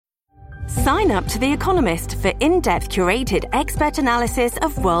Sign up to The Economist for in-depth curated expert analysis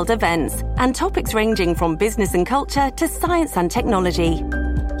of world events and topics ranging from business and culture to science and technology.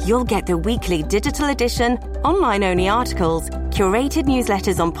 You'll get the weekly digital edition, online-only articles, curated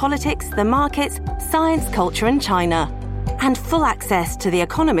newsletters on politics, the markets, science, culture and China, and full access to The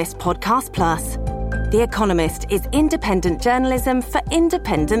Economist Podcast Plus. The Economist is independent journalism for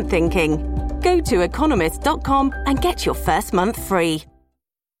independent thinking. Go to economist.com and get your first month free.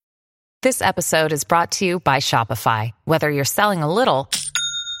 This episode is brought to you by Shopify. Whether you're selling a little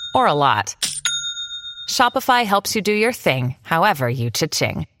or a lot, Shopify helps you do your thing, however you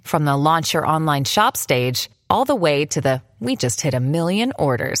cha-ching. From the launch your online shop stage, all the way to the we just hit 1 million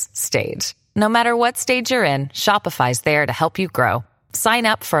orders stage. No matter what stage you're in, Shopify's there to help you grow. Sign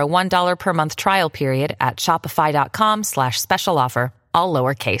up for a $1 per month trial period at shopify.com/special offer, all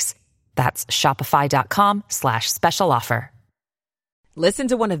lowercase. That's shopify.com/special offer. Listen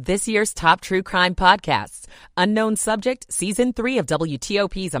to one of this year's top true crime podcasts. Unknown Subject, Season 3 of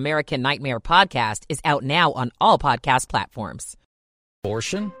WTOP's American Nightmare podcast is out now on all podcast platforms.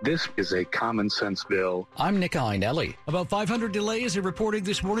 Abortion? This is a common sense bill. I'm Nick Einelli. About 500 delays are reported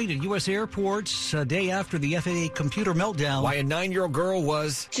this morning at U.S. airports, a day after the FAA computer meltdown. Why a 9-year-old girl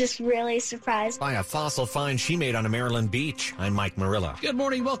was just really surprised by a fossil find she made on a Maryland beach. I'm Mike Marilla. Good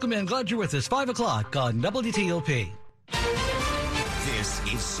morning, welcome in. Glad you're with us. 5 o'clock on WTOP. This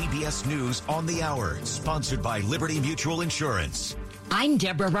is CBS News on the Hour, sponsored by Liberty Mutual Insurance. I'm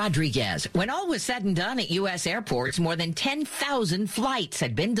Deborah Rodriguez. When all was said and done at U.S. airports, more than 10,000 flights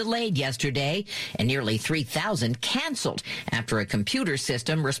had been delayed yesterday and nearly 3,000 canceled after a computer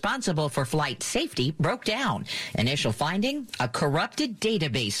system responsible for flight safety broke down. Initial finding, a corrupted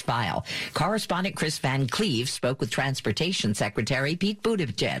database file. Correspondent Chris Van Cleve spoke with Transportation Secretary Pete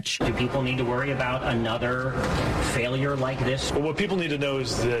Buttigieg. Do people need to worry about another failure like this? Well, what people need to know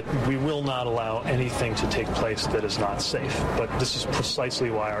is that we will not allow anything to take place that is not safe. But this is precisely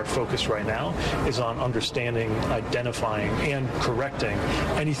why our focus right now is on understanding, identifying, and correcting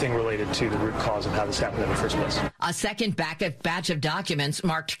anything related to the root cause of how this happened in the first place. A second batch of documents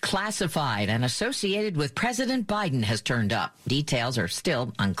marked classified and associated with President Biden has turned up. Details are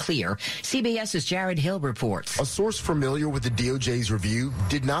still unclear. CBS's Jared Hill reports. A source familiar with the DOJ's review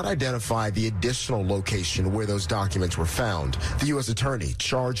did not identify the additional location where those documents were found. The U.S. attorney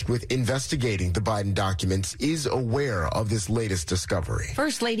charged with investigating the Biden documents is aware of this latest discovery.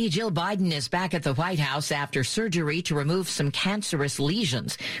 First Lady Jill Biden is back at the White House after surgery to remove some cancerous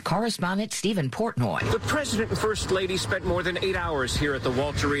lesions. Correspondent Stephen Portnoy. The President and First Lady spent more than 8 hours here at the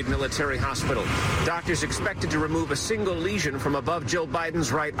Walter Reed Military Hospital. Doctors expected to remove a single lesion from above Jill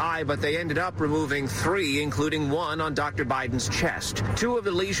Biden's right eye, but they ended up removing 3, including one on Dr. Biden's chest. 2 of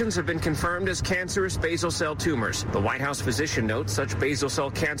the lesions have been confirmed as cancerous basal cell tumors. The White House physician notes such basal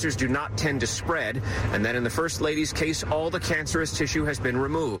cell cancers do not tend to spread, and that in the First Lady's case, all the cancerous tissue has been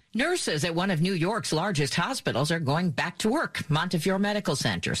removed. Nurses at one of New York's largest hospitals are going back to work. Montefiore Medical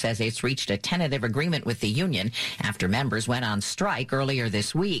Center says it's reached a tentative agreement with the union after members went on strike earlier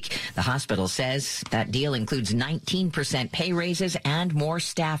this week. The hospital says that deal includes 19% pay raises and more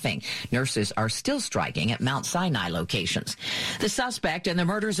staffing. Nurses are still striking at Mount Sinai locations. The suspect in the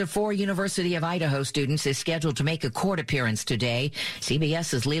murders of 4 University of Idaho students is scheduled to make a court appearance today.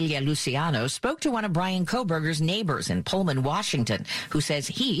 CBS's Lilia Luciano spoke to one of Brian Kohberger's neighbors in Pullman, Washington, who says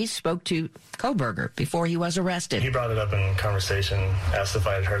he spoke to Kohberger before he was arrested. He brought it up in conversation, asked if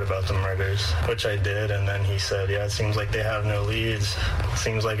I had heard about the murders, which I did, and then he said, yeah, it seems like they have no leads. It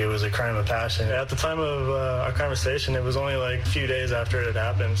seems like it was a crime of passion. At the time of our conversation, it was only like a few days after it had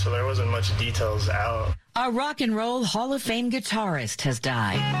happened, so there wasn't much details out. A rock and roll Hall of Fame guitarist has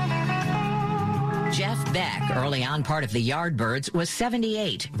died. Jeff Beck, early on part of the Yardbirds, was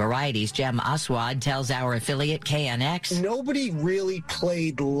 78. Variety's Jem Aswad tells our affiliate KNX. Nobody really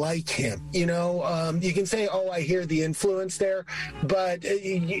played like him. You know, you can say, oh, I hear the influence there, but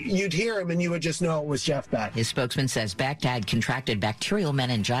you'd hear him and you would just know it was Jeff Beck. His spokesman says Beck had contracted bacterial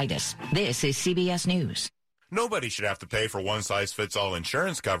meningitis. This is CBS News. Nobody should have to pay for one-size-fits-all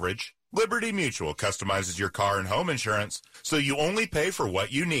insurance coverage. Liberty Mutual customizes your car and home insurance, so you only pay for what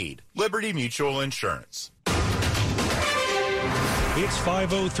you need. Liberty Mutual Insurance. It's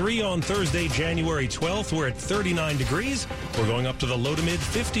 5:03 on Thursday, January 12th. We're at 39 degrees. We're going up to the low to mid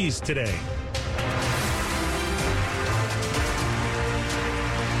 50s today.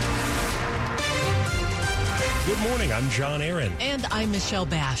 Good morning. I'm John Aaron. And I'm Michelle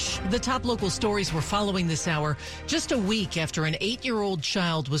Bash. The top local stories we're following this hour. Just a week after an 8-year-old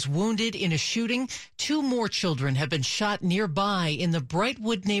child was wounded in a shooting, 2 more children have been shot nearby in the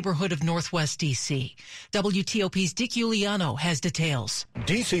Brightwood neighborhood of Northwest D.C. WTOP's Dick Uliano has details.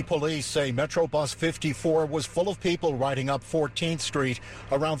 D.C. police say Metro Bus 54 was full of people riding up 14th Street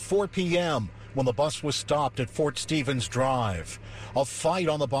around 4 p.m. when the bus was stopped at Fort Stevens Drive. A fight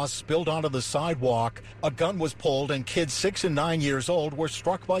on the bus spilled onto the sidewalk. A gun was pulled and kids 6 and 9 years old were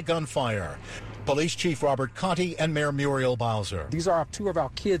struck by gunfire. Police Chief Robert Conti and Mayor Muriel Bowser. These are 2 of our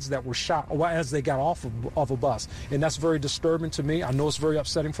kids that were shot as they got off of a bus, and that's very disturbing to me. I know it's very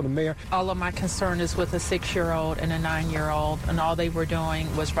upsetting for the mayor. All of my concern is with a 6-year-old and a 9-year-old, and all they were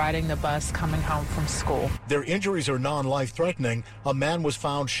doing was riding the bus coming home from school. Their injuries are non-life-threatening. A man was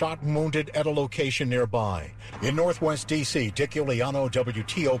found shot and wounded at a location nearby. In Northwest D.C., Dick Uliano,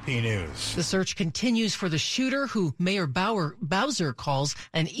 WTOP News. The search continues for the shooter, who Mayor Bowser calls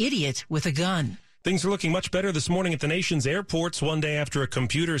an idiot with a gun. Things are looking much better this morning at the nation's airports, one day after a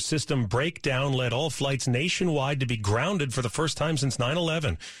computer system breakdown led all flights nationwide to be grounded for the first time since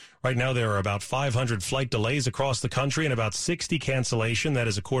 9/11. Right now, there are about 500 flight delays across the country and about 60 cancellation. That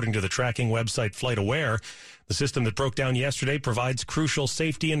is according to the tracking website FlightAware. The system that broke down yesterday provides crucial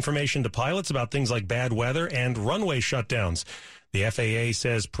safety information to pilots about things like bad weather and runway shutdowns. The FAA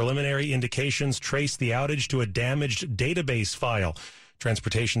says preliminary indications trace the outage to a damaged database file.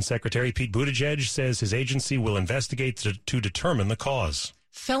 Transportation Secretary Pete Buttigieg says his agency will investigate to determine the cause.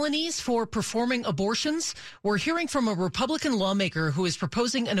 Felonies for performing abortions? We're hearing from a Republican lawmaker who is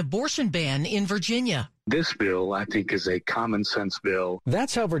proposing an abortion ban in Virginia. This bill, I think, is a common sense bill.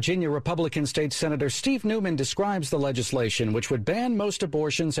 That's how Virginia Republican State Senator Steve Newman describes the legislation, which would ban most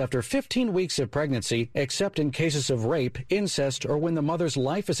abortions after 15 weeks of pregnancy, except in cases of rape, incest, or when the mother's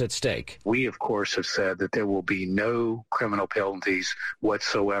life is at stake. We, of course, have said that there will be no criminal penalties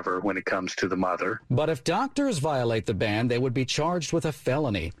whatsoever when it comes to the mother. But if doctors violate the ban, they would be charged with a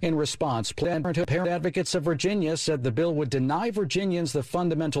felony. In response, Planned Parenthood advocates of Virginia said the bill would deny Virginians the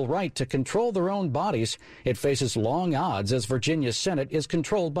fundamental right to control their own bodies. It faces long odds as Virginia's Senate is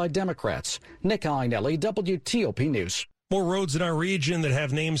controlled by Democrats. Nick Iannelli, WTOP News. More roads in our region that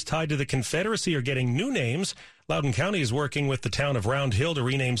have names tied to the Confederacy are getting new names. Loudoun County is working with the town of Round Hill to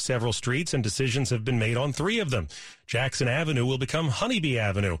rename several streets, and decisions have been made on 3 of them. Jackson Avenue will become Honeybee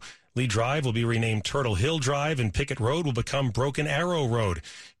Avenue. Lee Drive will be renamed Turtle Hill Drive, and Pickett Road will become Broken Arrow Road.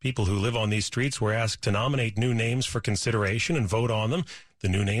 People who live on these streets were asked to nominate new names for consideration and vote on them. The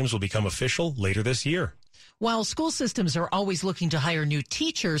new names will become official later this year. While school systems are always looking to hire new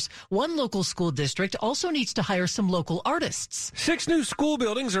teachers, one local school district also needs to hire some local artists. 6 new school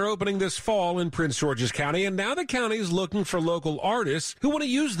buildings are opening this fall in Prince George's County, and now the county is looking for local artists who want to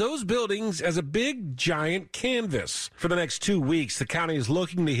use those buildings as a big, giant canvas. For the next 2 weeks, the county is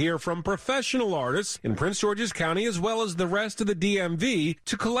looking to hear from professional artists in Prince George's County as well as the rest of the DMV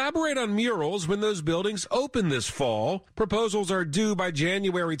to collaborate on murals when those buildings open this fall. Proposals are due by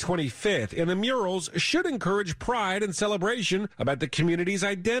January 25th, and the murals should encourage pride and celebration about the community's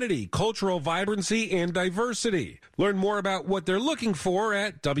identity, cultural vibrancy, and diversity. Learn more about what they're looking for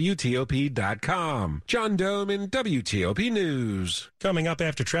at WTOP.com. John Doman, WTOP News. Coming up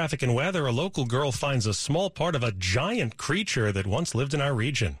after traffic and weather, a local girl finds a small part of a giant creature that once lived in our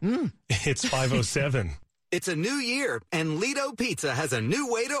region. It's 5:07. It's a new year, and Lido Pizza has a new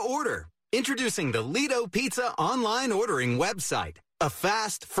way to order. Introducing the Lido Pizza online ordering website. A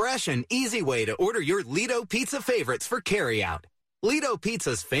fast, fresh, and easy way to order your Lido Pizza favorites for carryout. Lido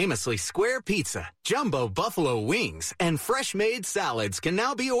Pizza's famously square pizza, jumbo buffalo wings, and fresh-made salads can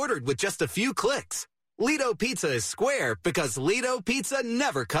now be ordered with just a few clicks. Lido Pizza is square because Lido Pizza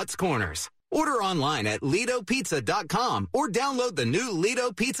never cuts corners. Order online at LidoPizza.com or download the new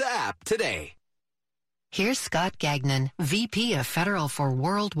Lido Pizza app today. Here's Scott Gagnon, VP of Federal for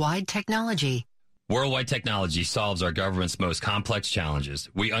Worldwide Technology. Worldwide Technology solves our government's most complex challenges.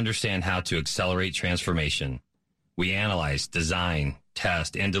 We understand how to accelerate transformation. We analyze, design,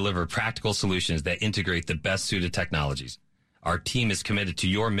 test, and deliver practical solutions that integrate the best suited technologies. Our team is committed to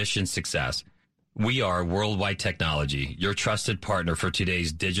your mission success. We are Worldwide Technology, your trusted partner for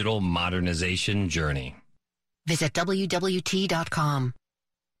today's digital modernization journey. Visit WWT.com.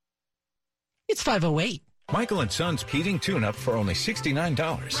 It's 5:08. Michael & Son's heating tune-up for only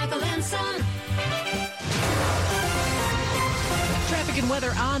 $69. Michael & Son. Traffic and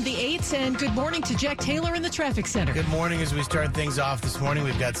weather on the 8s, and good morning to Jack Taylor in the traffic center. Good morning. As we start things off this morning,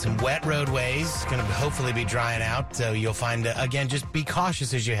 we've got some wet roadways going to hopefully be drying out. So you'll find, again, just be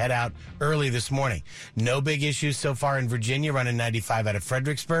cautious as you head out early this morning. No big issues so far in Virginia, running 95 out of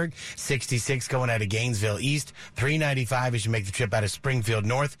Fredericksburg, 66 going out of Gainesville East, 395 as you make the trip out of Springfield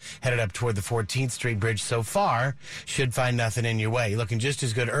North, headed up toward the 14th Street Bridge so far. Should find nothing in your way. Looking just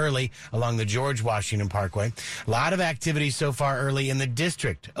as good early along the George Washington Parkway. A lot of activity so far early in the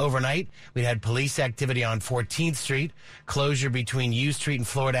district. Overnight, we had police activity on 14th Street, closure between U Street and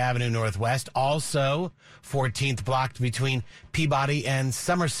Florida Avenue Northwest. Also, 14th blocked between Peabody and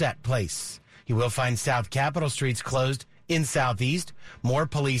Somerset Place. You will find South Capitol Streets closed in Southeast. More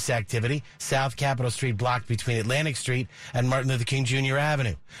police activity. South Capitol Street blocked between Atlantic Street and Martin Luther King Jr.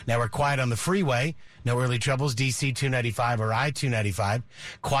 Avenue. Now we're quiet on the freeway. No early troubles, DC 295 or I-295.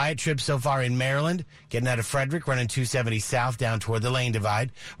 Quiet trip so far in Maryland. Getting out of Frederick, running 270 south down toward the lane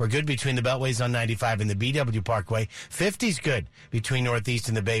divide. We're good between the Beltways on 95 and the BW Parkway. 50's good between Northeast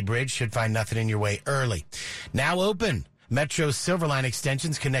and the Bay Bridge. Should find nothing in your way early. Now open. Metro Silverline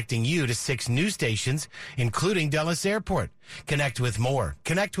extensions connecting you to 6 new stations, including Dulles Airport. Connect with more.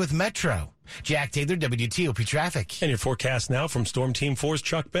 Connect with Metro. Jack Taylor, WTOP Traffic. And your forecast now from Storm Team 4's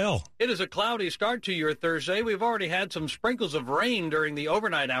Chuck Bell. It is a cloudy start to your Thursday. We've already had some sprinkles of rain during the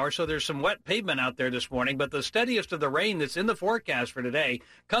overnight hours, so there's some wet pavement out there this morning. But the steadiest of the rain that's in the forecast for today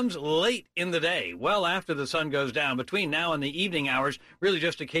comes late in the day, well after the sun goes down. Between now and the evening hours, really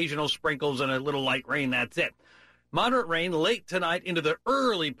just occasional sprinkles and a little light rain, that's it. Moderate rain late tonight into the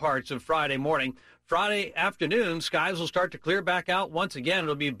early parts of Friday morning. Friday afternoon, skies will start to clear back out once again.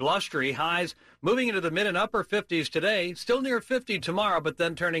 It'll be blustery. Highs moving into the mid and upper 50s today. Still near 50 tomorrow, but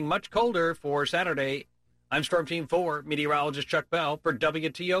then turning much colder for Saturday. I'm Storm Team 4 meteorologist Chuck Bell for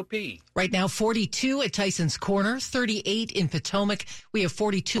WTOP. Right now, 42 at Tyson's Corner, 38 in Potomac. We have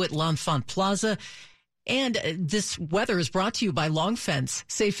 42 at L'Enfant Plaza. And this weather is brought to you by Long Fence.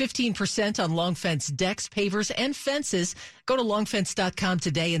 Save 15% on Long Fence decks, pavers, and fences. Go to longfence.com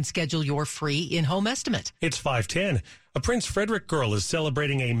today and schedule your free in-home estimate. It's 5:10. A Prince Frederick girl is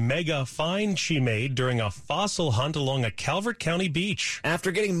celebrating a mega find she made during a fossil hunt along a Calvert County beach. After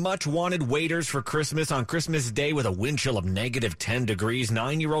getting much wanted waders for Christmas on Christmas Day with a wind chill of negative 10 degrees,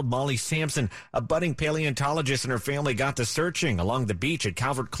 9-year-old Molly Sampson, a budding paleontologist, and her family got to searching along the beach at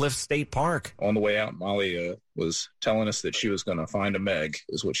Calvert Cliffs State Park. On the way out, Molly was telling us that she was going to find a meg,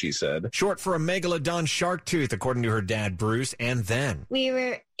 is what she said. Short for a megalodon shark tooth, according to her dad, Bruce. And then we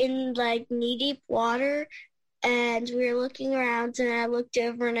were in knee-deep water, and we were looking around, and I looked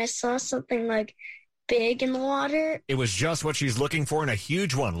over and I saw something big in the water. It was just what she's looking for, and a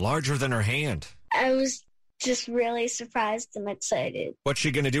huge one, larger than her hand. I was just really surprised and excited. What's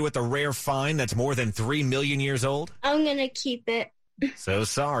she going to do with the rare find that's more than 3 million years old? I'm going to keep it. So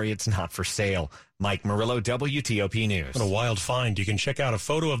sorry, it's not for sale. Mike Murillo, WTOP News. What a wild find. You can check out a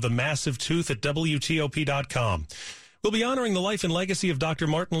photo of the massive tooth at WTOP.com. We'll be honoring the life and legacy of Dr.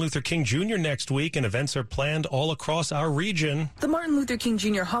 Martin Luther King Jr. next week, and events are planned all across our region. The Martin Luther King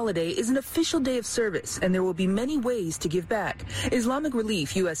Jr. holiday is an official day of service, and there will be many ways to give back. Islamic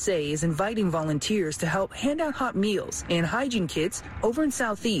Relief USA is inviting volunteers to help hand out hot meals and hygiene kits over in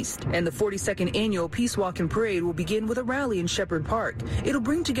Southeast. And the 42nd annual Peace Walk and Parade will begin with a rally in Shepherd Park. It'll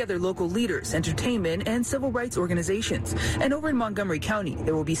bring together local leaders, entertainment, and civil rights organizations. And over in Montgomery County,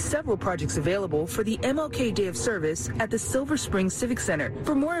 there will be several projects available for the MLK Day of Service at the Silver Springs Civic Center.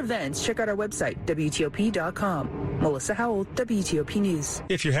 For more events, check out our website, WTOP.com. Melissa Howell, WTOP News.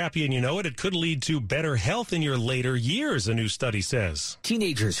 If you're happy and you know it, it could lead to better health in your later years, a new study says.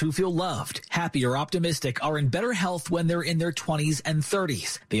 Teenagers who feel loved, happy, or optimistic are in better health when they're in their 20s and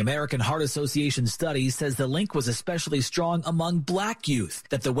 30s. The American Heart Association study says the link was especially strong among black youth,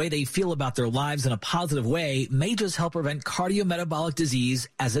 that the way they feel about their lives in a positive way may just help prevent cardiometabolic disease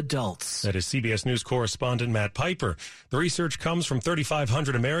as adults. That is CBS News correspondent Matt Piper. The research comes from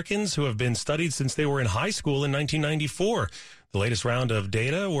 3,500 Americans who have been studied since they were in high school in 1994. The latest round of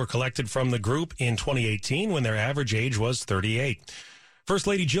data were collected from the group in 2018 when their average age was 38. First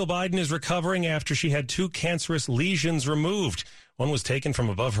Lady Jill Biden is recovering after she had 2 cancerous lesions removed. One was taken from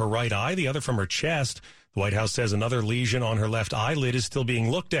above her right eye, the other from her chest. The White House says another lesion on her left eyelid is still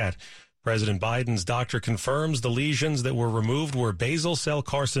being looked at. President Biden's doctor confirms the lesions that were removed were basal cell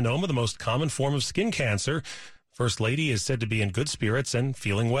carcinoma, the most common form of skin cancer. First Lady is said to be in good spirits and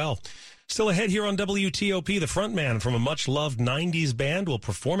feeling well. Still ahead here on WTOP, the frontman from a much-loved 90s band will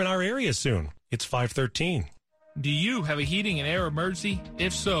perform in our area soon. It's 5:13. Do you have a heating and air emergency?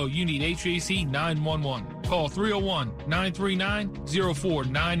 If so, you need HVAC 911. Call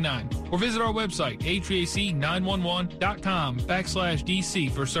 301-939-0499 or visit our website,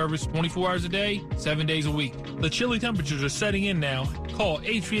 HVAC911.com/DC for service 24 hours a day, 7 days a week. The chilly temperatures are setting in now. Call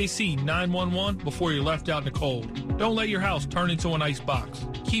HVAC 911 before you're left out in the cold. Don't let your house turn into an ice box.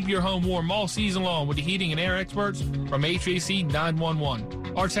 Keep your home warm all season long with the heating and air experts from HVAC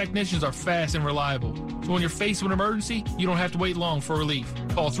 911. Our technicians are fast and reliable, so when you're faced with an emergency, you don't have to wait long for relief.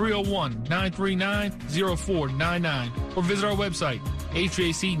 Call 301-939-0499 or visit our website,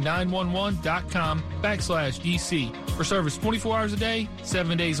 HVAC911.com/DC for service 24 hours a day,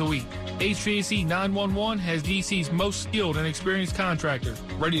 7 days a week. HVAC 911 has DC's most skilled and experienced contractors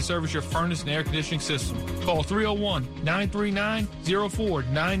ready to service your furnace and air conditioning system. Call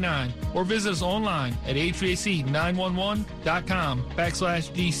 301-939-0499 or visit us online at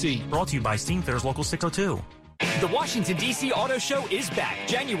HVAC911.com/DC. Brought to you by Steamfitters Local 602. The Washington, D.C. Auto Show is back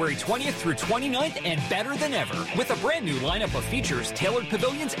January 20th through 29th and better than ever with a brand new lineup of features, tailored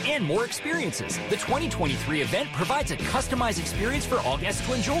pavilions, and more experiences. The 2023 event provides a customized experience for all guests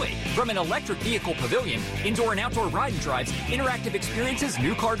to enjoy. From an electric vehicle pavilion, indoor and outdoor ride and drives, interactive experiences,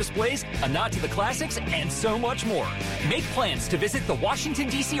 new car displays, a nod to the classics, and so much more. Make plans to visit the Washington,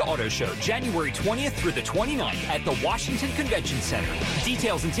 D.C. Auto Show January 20th through the 29th at the Washington Convention Center.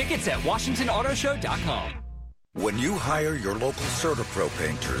 Details and tickets at WashingtonAutoShow.com. When you hire your local CertaPro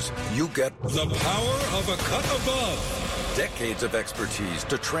painters, you get the power of a cut above. Decades of expertise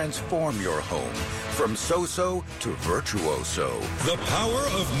to transform your home from so-so to virtuoso. The power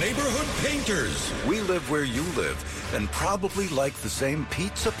of neighborhood painters. We live where you live and probably like the same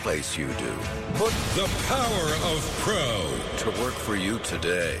pizza place you do. Put the power of pro to work for you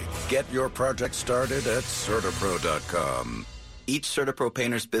today. Get your project started at CertaPro.com. Each CertaPro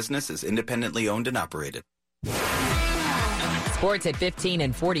painter's business is independently owned and operated. Sports at 15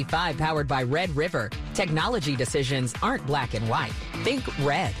 and 45, powered by Red River. Technology decisions aren't black and white. Think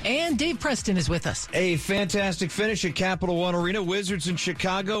red. And Dave Preston is with us. A fantastic finish at Capital One Arena. Wizards in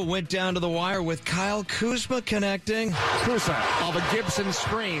Chicago went down to the wire with Kyle Kuzma connecting. Kuzma on the Gibson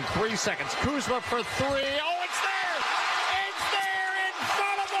screen. 3 seconds. Kuzma for three. Oh, it's there! It's there in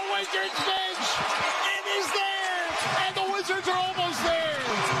front of the Wizards bench! It is there! And the Wizards are almost there!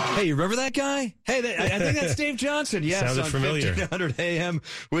 Hey, you remember that guy? Hey, I think that's Dave Johnson. Yes, sounded on familiar. 1500 AM.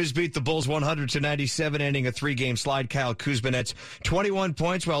 Wiz beat the Bulls 100-97, ending a 3-game slide. Kyle Kuzma nets 21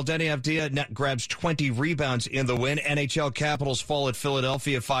 points, while Denny Avdija grabs 20 rebounds in the win. NHL Capitals fall at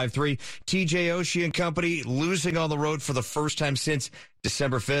Philadelphia 5-3. TJ Oshie and company losing on the road for the first time since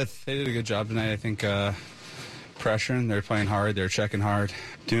December 5th. They did a good job tonight. I think pressuring. They're playing hard. They're checking hard.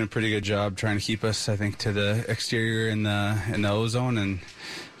 Doing a pretty good job trying to keep us, I think, to the exterior in the O-zone, and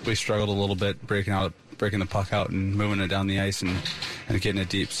we struggled a little bit breaking the puck out and moving it down the ice and getting it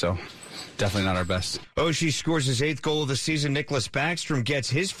deep. So definitely not our best. Oshie scores his 8th goal of the season. Nicholas Backstrom gets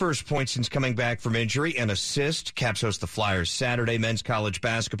his first point since coming back from injury. An assist. Caps host the Flyers Saturday. Men's college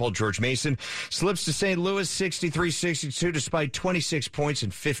basketball. George Mason slips to St. Louis 63-62 despite 26 points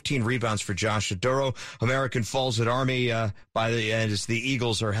and 15 rebounds for Josh Aduro. American falls at Army by the end as the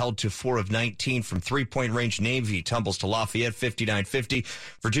Eagles are held to 4 of 19 from three-point range. Navy tumbles to Lafayette 59-50.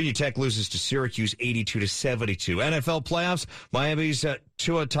 Virginia Tech loses to Syracuse 82-72. NFL playoffs. Miami's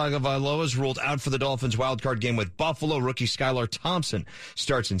Tua Tagovailoa is ruled out for the Dolphins wildcard game with Buffalo. Rookie Skylar Thompson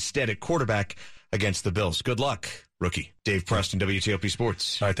starts instead at quarterback against the Bills. Good luck, rookie. Dave Preston, WTOP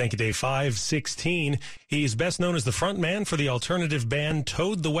Sports. All right, thank you, Dave. 5:16. He's best known as the front man for the alternative band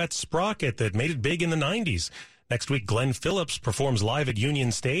Toad the Wet Sprocket that made it big in the 90s. Next week, Glenn Phillips performs live at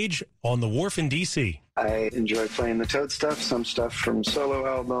Union Stage on the Wharf in D.C. I enjoy playing the Toad stuff, some stuff from solo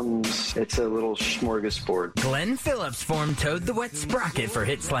albums. It's a little smorgasbord. Glenn Phillips formed Toad the Wet Sprocket for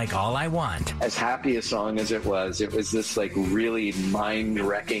hits like All I Want. As happy a song as it was this like really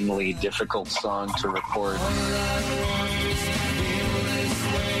mind-wreckingly difficult song to record.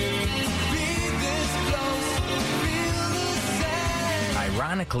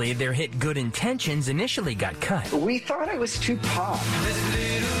 Ironically, their hit Good Intentions initially got cut. We thought it was too pop.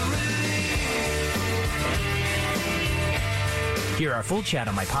 Hear our full chat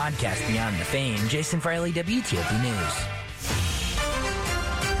on my podcast, Beyond the Fame. Jason Friley, WTOP News.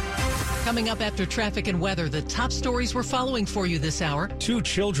 Coming up after traffic and weather, the top stories we're following for you this hour. 2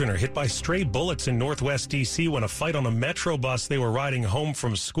 children are hit by stray bullets in Northwest D.C. when a fight on a Metro bus they were riding home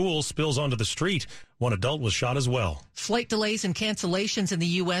from school spills onto the street. One adult was shot as well. Flight delays and cancellations in the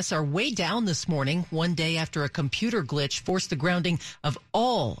U.S. are way down this morning, one day after a computer glitch forced the grounding of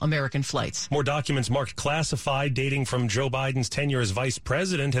all American flights. More documents marked classified dating from Joe Biden's tenure as vice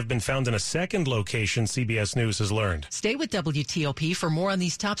president have been found in a second location, CBS News has learned. Stay with WTOP for more on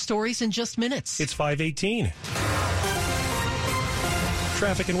these top stories in just minutes. It's 5:18.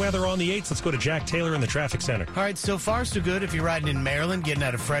 Traffic and weather on the 8th. Let's go to Jack Taylor in the traffic center. All right, so far so good. If you're riding in Maryland, getting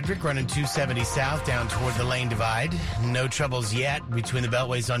out of Frederick, running 270 south down toward the lane divide. No troubles yet between the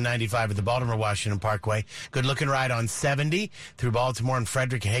beltways on 95 at the Baltimore-Washington Parkway. Good-looking ride on 70 through Baltimore and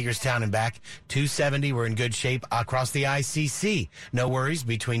Frederick and Hagerstown and back. 270, we're in good shape across the ICC. No worries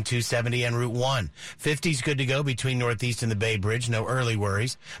between 270 and Route 1. 50's good to go between Northeast and the Bay Bridge. No early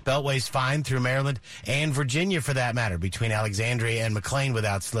worries. Beltway's fine through Maryland and Virginia, for that matter, between Alexandria and McLean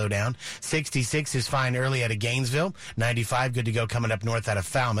without slowdown. 66 is fine early out of Gainesville. 95 good to go coming up north out of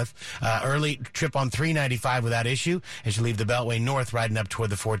Falmouth. Early trip on 395 without issue as you leave the Beltway north riding up toward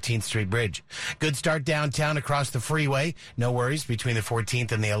the 14th Street Bridge. Good start downtown across the freeway. No worries between the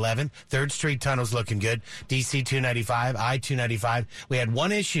 14th and the 11th. 3rd Street tunnel's looking good. DC 295, I-295. We had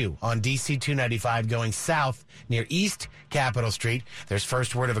one issue on DC 295 going south near East Capitol Street. There's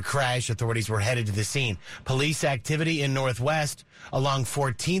first word of a crash. Authorities were headed to the scene. Police activity in Northwest along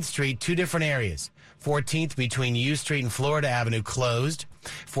 14th Street, two different areas. 14th between U Street and Florida Avenue closed.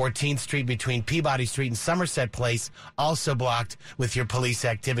 14th Street between Peabody Street and Somerset Place also blocked with your police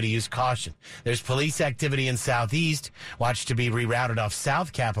activity. Use caution. There's police activity in Southeast. Watch to be rerouted off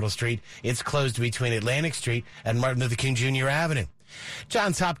South Capitol Street. It's closed between Atlantic Street and Martin Luther King Jr. Avenue.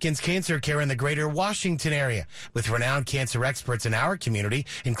 Johns Hopkins Cancer Care in the greater Washington area with renowned cancer experts in our community,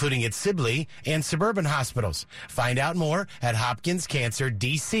 including at Sibley and suburban hospitals. Find out more at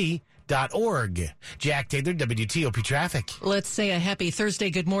hopkinscancerdc.org. Jack Taylor, WTOP Traffic. Let's say a happy Thursday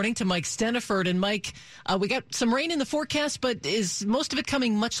good morning to Mike Steniford. And Mike, we got some rain in the forecast, but is most of it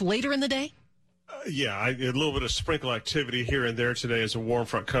coming much later in the day? A little bit of sprinkle activity here and there today as a warm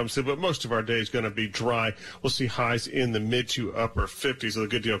front comes in, but most of our day is going to be dry. We'll see highs in the mid to upper 50s with a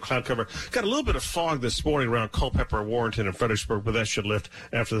good deal of cloud cover. Got a little bit of fog this morning around Culpeper, Warrenton, and Fredericksburg, but that should lift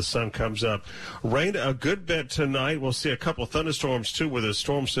after the sun comes up. Rain a good bit tonight. We'll see a couple of thunderstorms, too, with a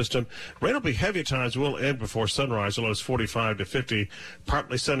storm system. Rain will be heavy at times. Will end before sunrise. The low is 45 to 50.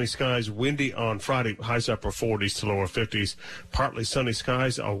 Partly sunny skies, windy on Friday. Highs upper 40s to lower 50s. Partly sunny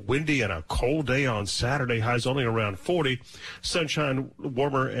skies, a windy and a cold day on Saturday, highs only around 40. Sunshine,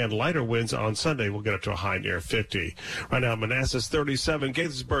 warmer and lighter winds on Sunday. We'll get up to a high near 50. Right now, Manassas 37,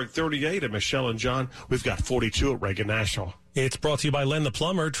 Gaithersburg 38, and Michelle and John, we've got 42 at Reagan National. It's brought to you by Len the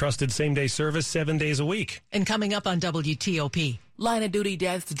Plumber, trusted same-day service 7 days a week. And coming up on WTOP. Line of duty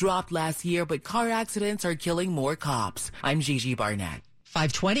deaths dropped last year, but car accidents are killing more cops. I'm Gigi Barnett.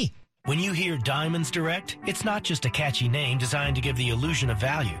 520. When you hear Diamonds Direct, it's not just a catchy name designed to give the illusion of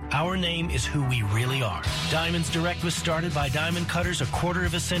value. Our name is who we really are. Diamonds Direct was started by diamond cutters a quarter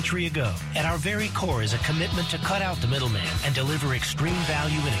of a century ago. At our very core is a commitment to cut out the middleman and deliver extreme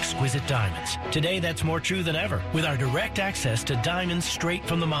value in exquisite diamonds. Today, that's more true than ever, with our direct access to diamonds straight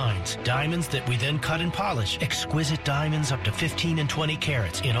from the mines. Diamonds that we then cut and polish. Exquisite diamonds up to 15 and 20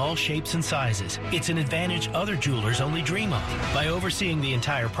 carats in all shapes and sizes. It's an advantage other jewelers only dream of. By overseeing the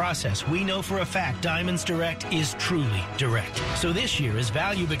entire process, we know for a fact Diamonds Direct is truly direct. So this year, as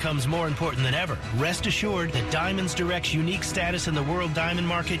value becomes more important than ever, rest assured that Diamonds Direct's unique status in the world diamond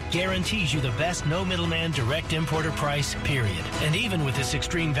market guarantees you the best no middleman direct importer price, period. And even with this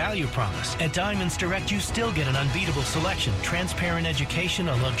extreme value promise, at Diamonds Direct you still get an unbeatable selection, transparent education,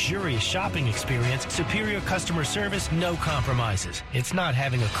 a luxurious shopping experience, superior customer service, no compromises. It's not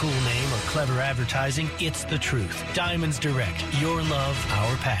having a cool name or clever advertising, it's the truth. Diamonds Direct, your love,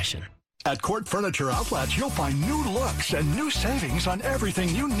 our passion. At Court Furniture Outlets, you'll find new looks and new savings on everything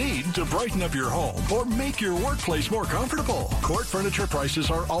you need to brighten up your home or make your workplace more comfortable. Court Furniture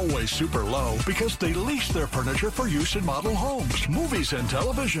prices are always super low because they lease their furniture for use in model homes, movies, and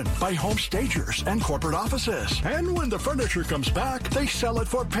television by home stagers and corporate offices. And when the furniture comes back, they sell it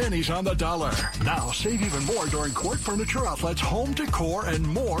for pennies on the dollar. Now, save even more during Court Furniture Outlets' Home Decor and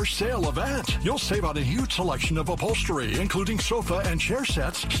More sale event. You'll save on a huge selection of upholstery, including sofa and chair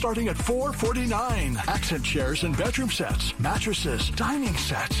sets starting at $449. Accent chairs and bedroom sets, mattresses, dining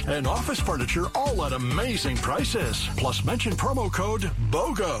sets, and office furniture all at amazing prices. Plus, mention promo code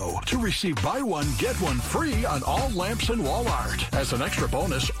BOGO to receive buy one, get one free on all lamps and wall art. As an extra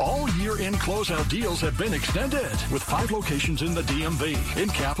bonus, all year-end closeout deals have been extended with 5 locations in the DMV, in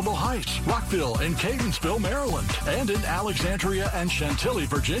Capitol Heights, Rockville, and Catonsville, Maryland, and in Alexandria and Chantilly,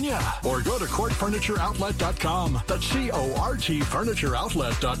 Virginia. Or go to CourtFurnitureOutlet.com. That's CORT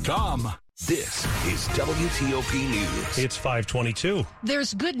FurnitureOutlet.com. This is WTOP News. It's 5:22.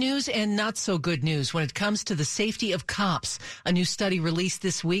 There's good news and not so good news when it comes to the safety of cops. A new study released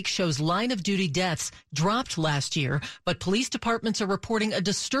this week shows line-of-duty deaths dropped last year, but police departments are reporting a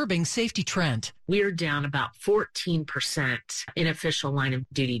disturbing safety trend. We're down about 14% in official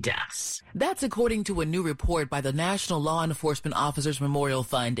line-of-duty deaths. That's according to a new report by the National Law Enforcement Officers Memorial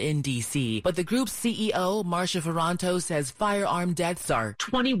Fund in D.C. But the group's CEO, Marcia Ferranto, says firearm deaths are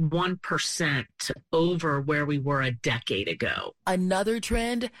 21% over where we were a decade ago. Another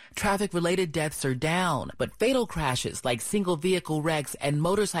trend, traffic-related deaths are down, but fatal crashes like single-vehicle wrecks and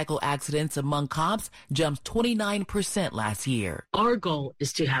motorcycle accidents among cops jumped 29% last year. Our goal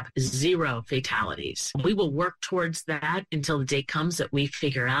is to have 0 fatalities. We will work towards that until the day comes that we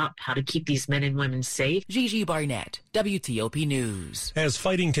figure out how to keep these men and women safe. Gigi Barnett, WTOP News. As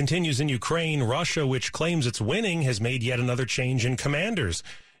fighting continues in Ukraine, Russia, which claims it's winning, has made yet another change in commanders.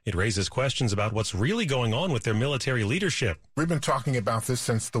 It raises questions about what's really going on with their military leadership. We've been talking about this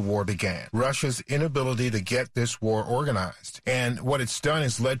since the war began. Russia's inability to get this war organized. And what it's done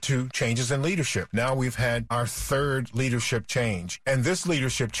is led to changes in leadership. Now we've had our 3rd leadership change. And this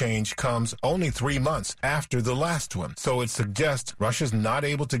leadership change comes only 3 months after the last one. So it suggests Russia's not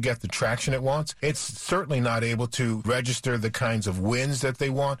able to get the traction it wants. It's certainly not able to register the kinds of wins that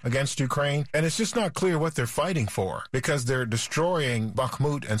they want against Ukraine. And it's just not clear what they're fighting for, because they're destroying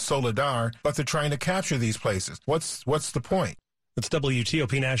Bakhmut and Soledar, but they're trying to capture these places. What's the point? That's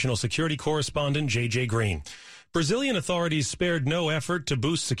WTOP National Security Correspondent J.J. Green. Brazilian authorities spared no effort to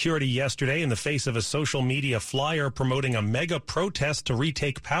boost security yesterday in the face of a social media flyer promoting a mega protest to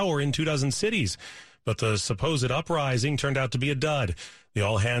retake power in 24 cities. But the supposed uprising turned out to be a dud. The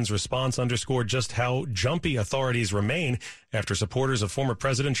all-hands response underscored just how jumpy authorities remain after supporters of former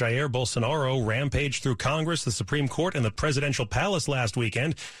President Jair Bolsonaro rampaged through Congress, the Supreme Court, and the presidential palace last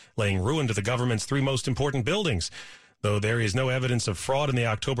weekend, laying ruin to the government's 3 most important buildings. Though there is no evidence of fraud in the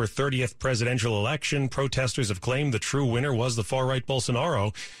October 30th presidential election, protesters have claimed the true winner was the far-right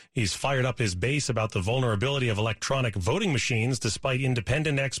Bolsonaro. He's fired up his base about the vulnerability of electronic voting machines, despite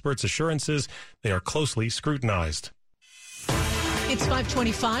independent experts' assurances they are closely scrutinized. It's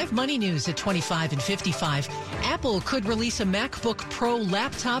 5:25, Money News at 25 and 55. Apple could release a MacBook Pro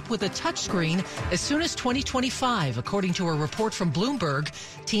laptop with a touchscreen as soon as 2025, according to a report from Bloomberg.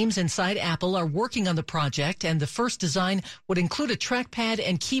 Teams inside Apple are working on the project, and the first design would include a trackpad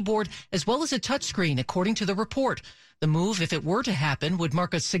and keyboard as well as a touchscreen, according to the report. The move, if it were to happen, would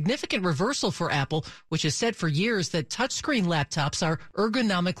mark a significant reversal for Apple, which has said for years that touchscreen laptops are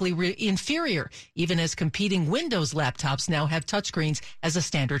ergonomically inferior, even as competing Windows laptops now have touchscreens as a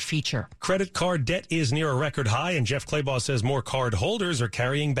standard feature. Credit card debt is near a record high, and Jeff Claybaugh says more card holders are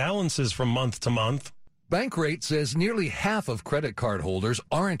carrying balances from month to month. Bankrate says nearly half of credit card holders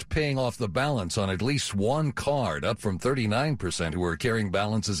aren't paying off the balance on at least one card, up from 39% who were carrying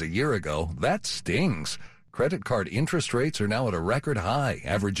balances a year ago. That stings. Credit card interest rates are now at a record high,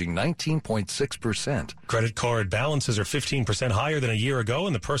 averaging 19.6%. Credit card balances are 15% higher than a year ago,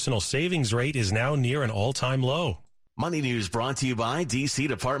 and the personal savings rate is now near an all-time low. Money News brought to you by D.C.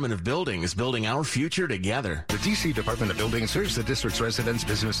 Department of Buildings, building our future together. The D.C. Department of Buildings serves the district's residents,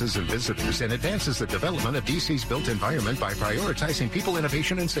 businesses, and visitors and advances the development of D.C.'s built environment by prioritizing people,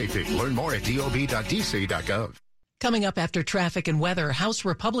 innovation, and safety. Learn more at dob.dc.gov. Coming up after traffic and weather, House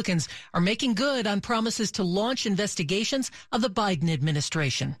Republicans are making good on promises to launch investigations of the Biden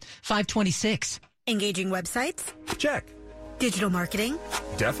administration. 526. Engaging websites? Check. Digital marketing?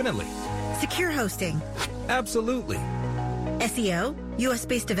 Definitely. Secure hosting? Absolutely. SEO?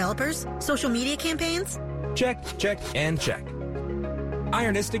 US-based developers? Social media campaigns? Check, check, and check.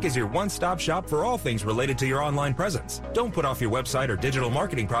 Ironistic is your one-stop shop for all things related to your online presence. Don't put off your website or digital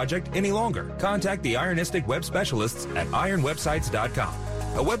marketing project any longer. Contact the Ironistic web specialists at ironwebsites.com,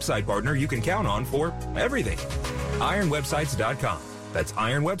 a website partner you can count on for everything. Ironwebsites.com. That's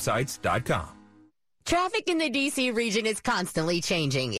ironwebsites.com. Traffic in the D.C. region is constantly changing.